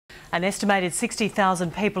An estimated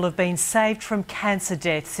 60,000 people have been saved from cancer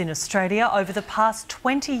deaths in Australia over the past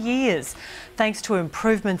 20 years, thanks to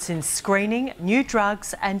improvements in screening, new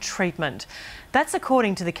drugs and treatment. That's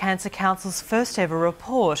according to the Cancer Council's first ever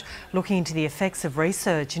report looking into the effects of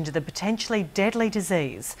research into the potentially deadly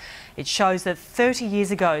disease. It shows that 30 years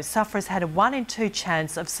ago, sufferers had a 1 in 2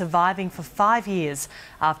 chance of surviving for 5 years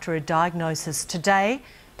after a diagnosis. Today,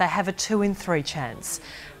 they have a 2 in 3 chance.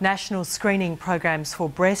 National screening programs for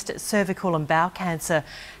breast, cervical and bowel cancer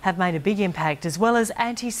have made a big impact, as well as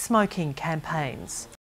anti-smoking campaigns.